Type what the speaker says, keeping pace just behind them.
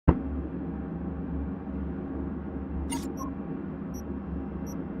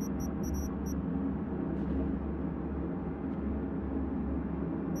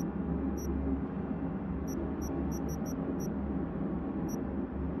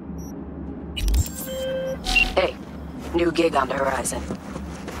Hey, new gig on the horizon.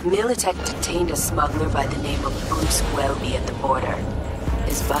 Militech detained a smuggler by the name of Bruce Welby at the border.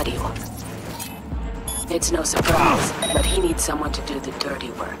 His buddy will. It's no surprise, but he needs someone to do the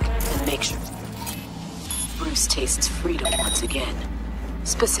dirty work and make sure Bruce tastes freedom once again.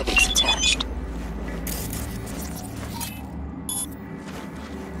 Specifics attached.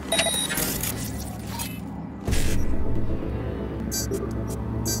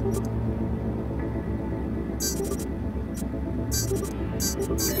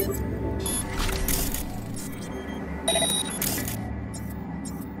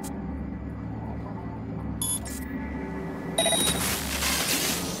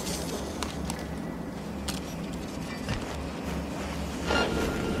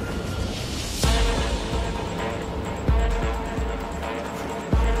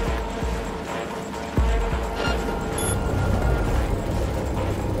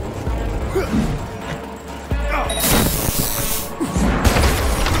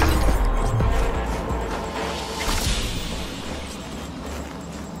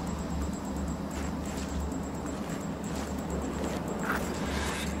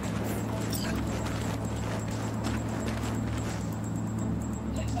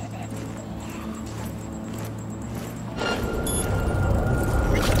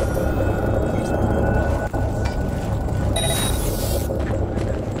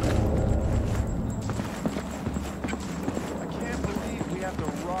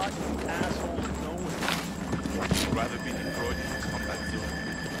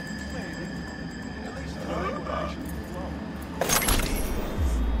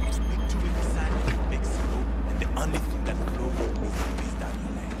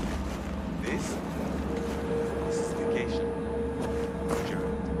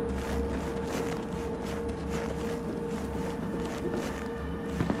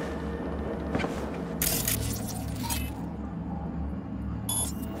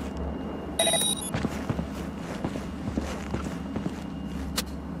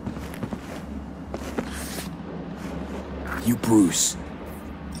 You Bruce.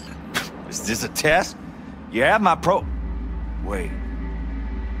 Is this a test? You have my pro... Wait.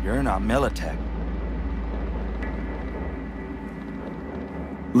 You're not Militech.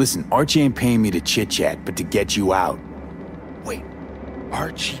 Listen, Archie ain't paying me to chit-chat, but to get you out. Wait.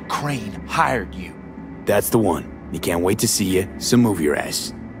 Archie Crane hired you. That's the one. He can't wait to see you, so move your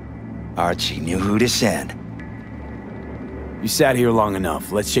ass. Archie knew who to send. You sat here long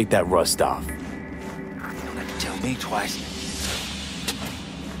enough. Let's shake that rust off. Don't have to tell me twice.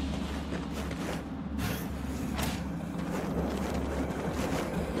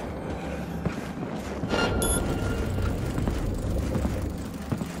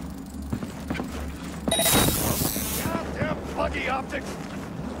 Goddamn buggy optics!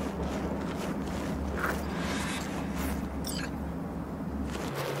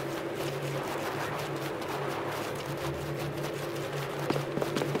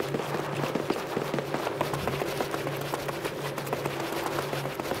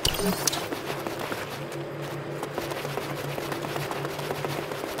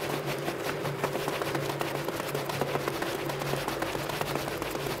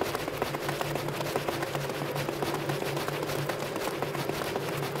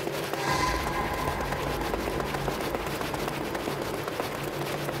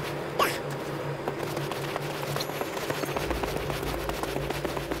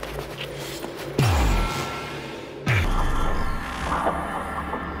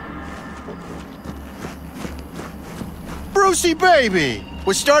 Brucey, baby!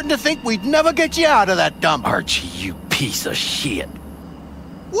 We're starting to think we'd never get you out of that dump. Archie, you piece of shit.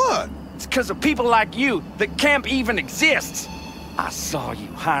 What? It's because of people like you that camp even exists. I saw you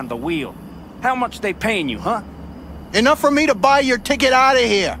behind the wheel. How much they paying you, huh? Enough for me to buy your ticket out of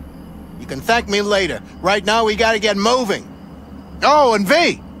here. You can thank me later. Right now, we gotta get moving. Oh, and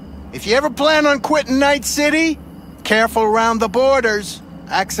V, if you ever plan on quitting Night City, careful around the borders.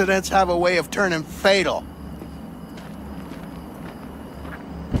 Accidents have a way of turning fatal.